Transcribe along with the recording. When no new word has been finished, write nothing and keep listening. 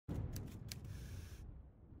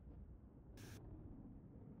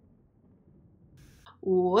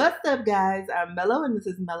What's up, guys? I'm Mello, and this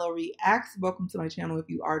is MelloReacts. Welcome to my channel if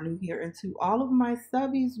you are new here, and to all of my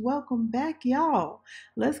subbies, welcome back, y'all.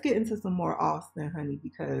 Let's get into some more Austin, honey,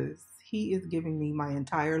 because he is giving me my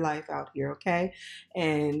entire life out here, okay?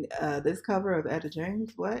 And this cover of Etta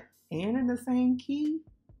James, what? And in the same key?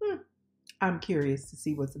 I'm curious to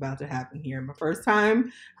see what's about to happen here. My first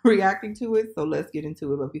time reacting to it, so let's get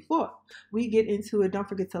into it. But before we get into it, don't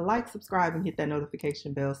forget to like, subscribe, and hit that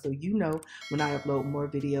notification bell so you know when I upload more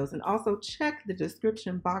videos. And also check the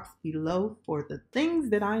description box below for the things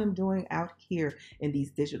that I am doing out here in these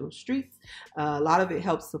digital streets. A lot of it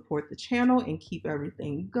helps support the channel and keep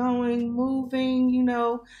everything going, moving, you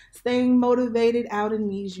know, staying motivated out in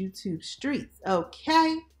these YouTube streets.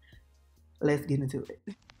 Okay, let's get into it.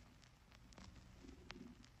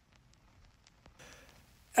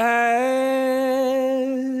 At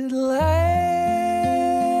last,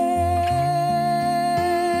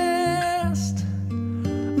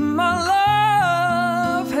 my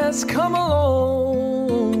love has come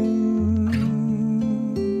along.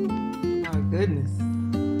 My goodness.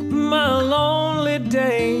 My lonely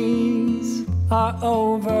days are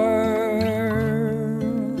over.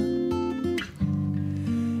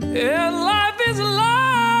 And life is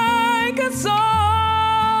like a song.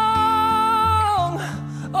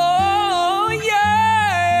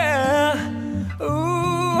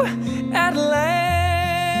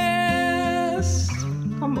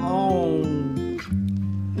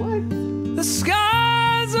 The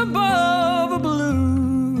skies above are blue.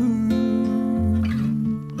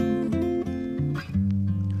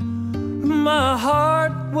 My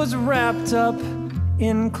heart was wrapped up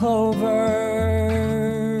in clover.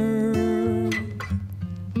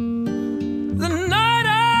 The night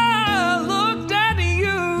I looked at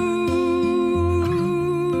you.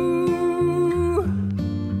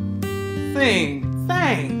 Sing.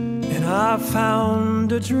 And I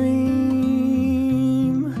found a dream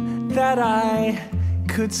that I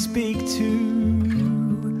could speak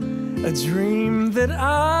to, a dream that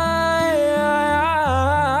I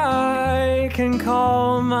can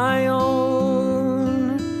call my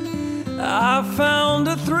own. I found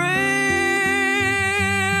a thrill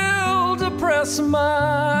to press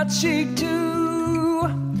my cheek to,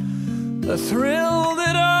 a thrill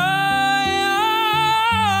that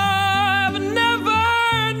I've never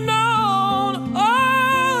known.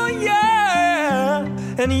 Oh yeah,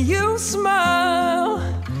 and you smile,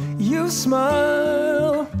 you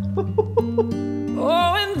smile.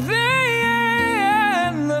 Oh, and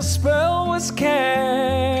then the spell was cast,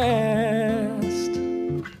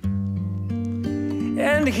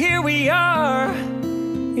 and here we are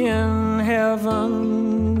in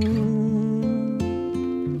heaven.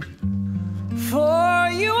 For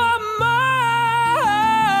you are mine.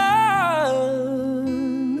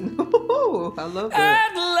 I love it.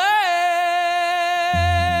 At last.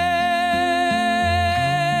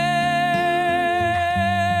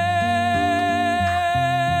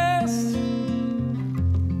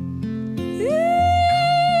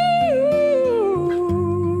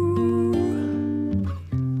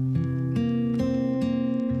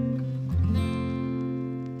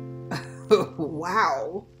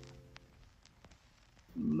 Wow.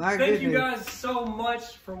 My Thank goodness. you guys so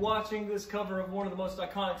much for watching this cover of one of the most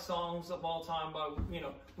iconic songs of all time by,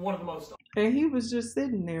 one of the most. And he was just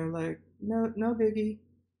sitting there like, no biggie.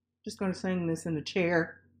 Just gonna sing this in the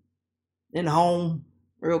chair, in home,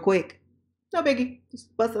 real quick. No biggie.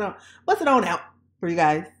 Just bust it on out for you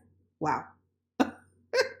guys. Wow.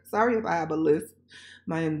 Sorry if I have a lisp.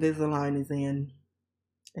 My Invisalign is in,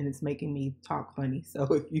 and it's making me talk funny. So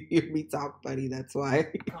if you hear me talk funny, that's why.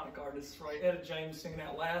 Iconic artists, right? Etta James singing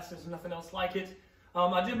At Last. There's nothing else like it.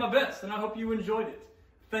 I did my best, and I hope you enjoyed it.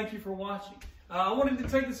 Thank you for watching. I wanted to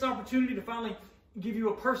take this opportunity to finally give you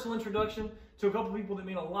a personal introduction to a couple people that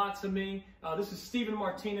mean a lot to me. This is Steven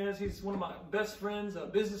Martinez. He's one of my best friends, a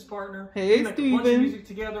business partner. Hey, we make a bunch of Steven. music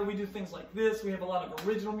together. We do things like this. We have a lot of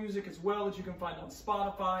original music as well that you can find on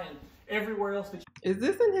Spotify and everywhere else that you Is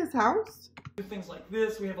this in his house? do things like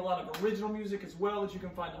this. We have a lot of original music as well that you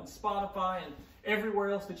can find on Spotify and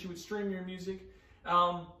everywhere else that you would stream your music.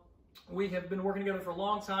 We have been working together for a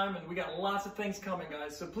long time, and we got lots of things coming,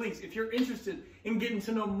 guys. So please, if you're interested in getting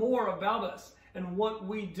to know more about us and what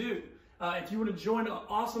we do, if you want to join an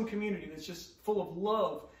awesome community that's just full of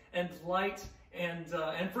love and light and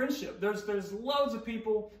friendship, there's loads of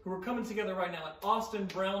people who are coming together right now at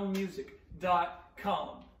austinbrownmusic.com.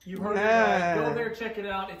 You heard it right. Go there, check it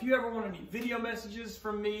out. If you ever want any video messages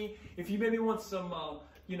from me, if you maybe want some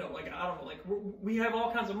you know, like, I don't know, like we have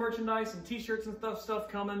all kinds of merchandise and t-shirts and stuff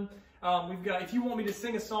coming. We've got, if you want me to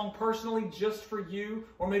sing a song personally just for you,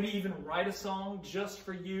 or maybe even write a song just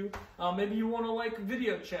for you, maybe you want to like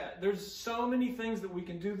video chat. There's so many things that we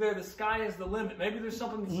can do there. The sky is the limit. Maybe there's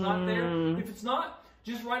something that's not there. If it's not,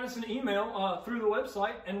 just write us an email through the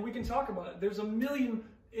website and we can talk about it. There's a million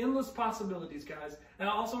endless possibilities, guys. And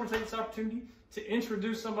I also want to take this opportunity to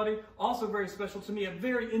introduce somebody also very special to me, a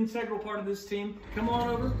very integral part of this team. Come on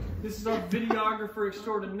over. This is our videographer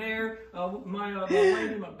extraordinaire, my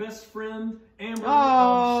lady, my best friend,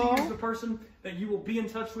 Amber. She is the person that you will be in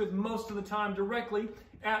touch with most of the time directly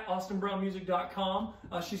at austinbrownmusic.com.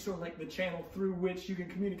 She's sort of like the channel through which you can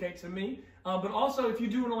communicate to me. But also, if you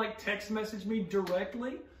do want to like text message me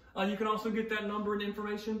directly, you can also get that number and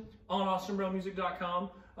information on austinbrownmusic.com.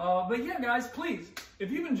 But yeah, guys, please,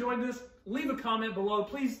 if you've enjoyed this, leave a comment below.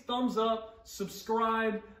 Please thumbs up,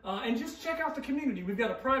 subscribe, and just check out the community. We've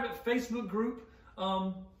got a private Facebook group.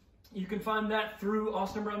 You can find that through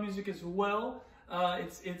Austin Brown Music as well.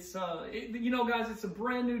 You know, guys, it's a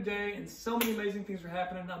brand new day and so many amazing things are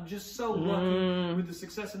happening. I'm just so lucky with the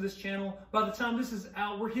success of this channel. By the time this is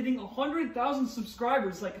out, we're hitting 100,000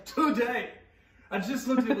 subscribers like today. I just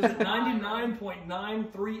looked, it was at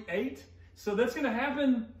 99.938. So that's going to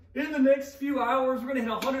happen in the next few hours. We're going to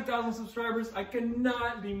hit 100,000 subscribers. I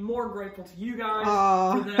cannot be more grateful to you guys,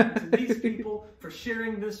 for them, to these people, for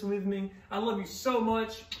sharing this with me. I love you so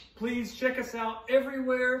much. Please check us out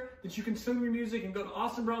everywhere that you consume your music, and go to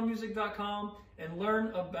austinbrownmusic.com and learn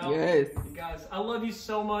about it. You guys, I love you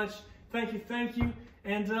so much. Thank you,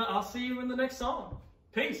 and I'll see you in the next song.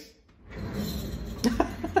 Peace.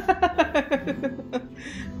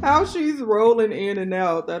 How she's rolling in and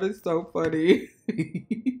out. That is so funny.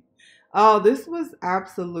 Oh, this was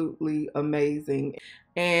absolutely amazing.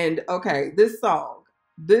 And okay, this song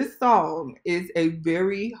is a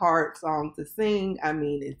very hard song to sing. I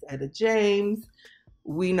mean, it's Etta James.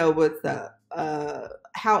 We know what's up.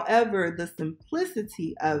 However, the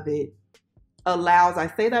simplicity of it allows, I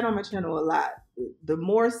say that on my channel a lot, the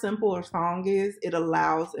more simple a song is, it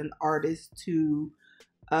allows an artist to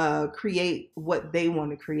create what they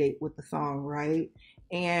want to create with the song, right?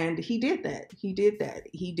 And he did that. He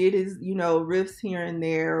did his, you know, riffs here and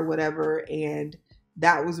there, whatever, and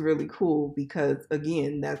that was really cool because,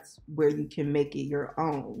 again, that's where you can make it your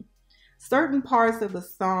own. Certain parts of the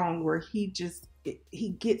song where he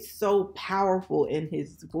gets so powerful in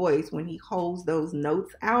his voice when he holds those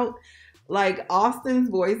notes out. Like, Austin's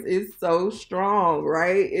voice is so strong,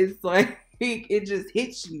 right? It's like, it just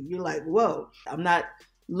hits you. You're like, whoa. I'm not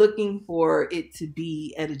looking for it to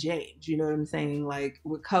be Etta James, you know what I'm saying? Like,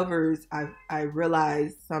 with covers, I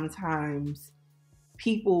realize sometimes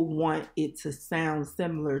people want it to sound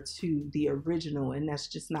similar to the original, and that's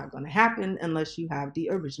just not going to happen unless you have the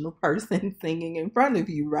original person singing in front of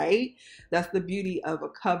you, right? That's the beauty of a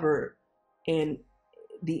cover, and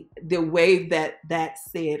the way that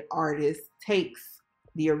said artist takes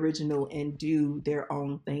the original and do their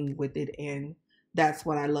own thing with it. And that's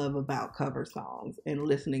what I love about cover songs and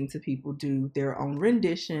listening to people do their own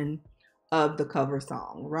rendition of the cover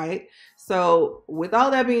song, right? So with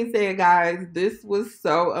all that being said, guys, this was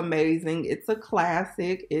so amazing. It's a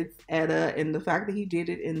classic. It's Etta, and the fact that he did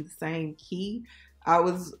it in the same key, I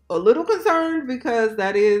was a little concerned because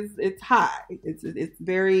it's high. It's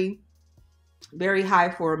very, very high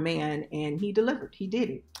for a man, and he delivered. He did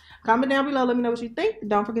it. Comment down below. Let me know what you think.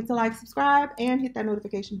 Don't forget to like, subscribe, and hit that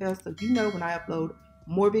notification bell so you know when I upload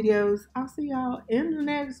more videos. I'll see y'all in the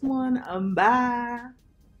next one. Bye.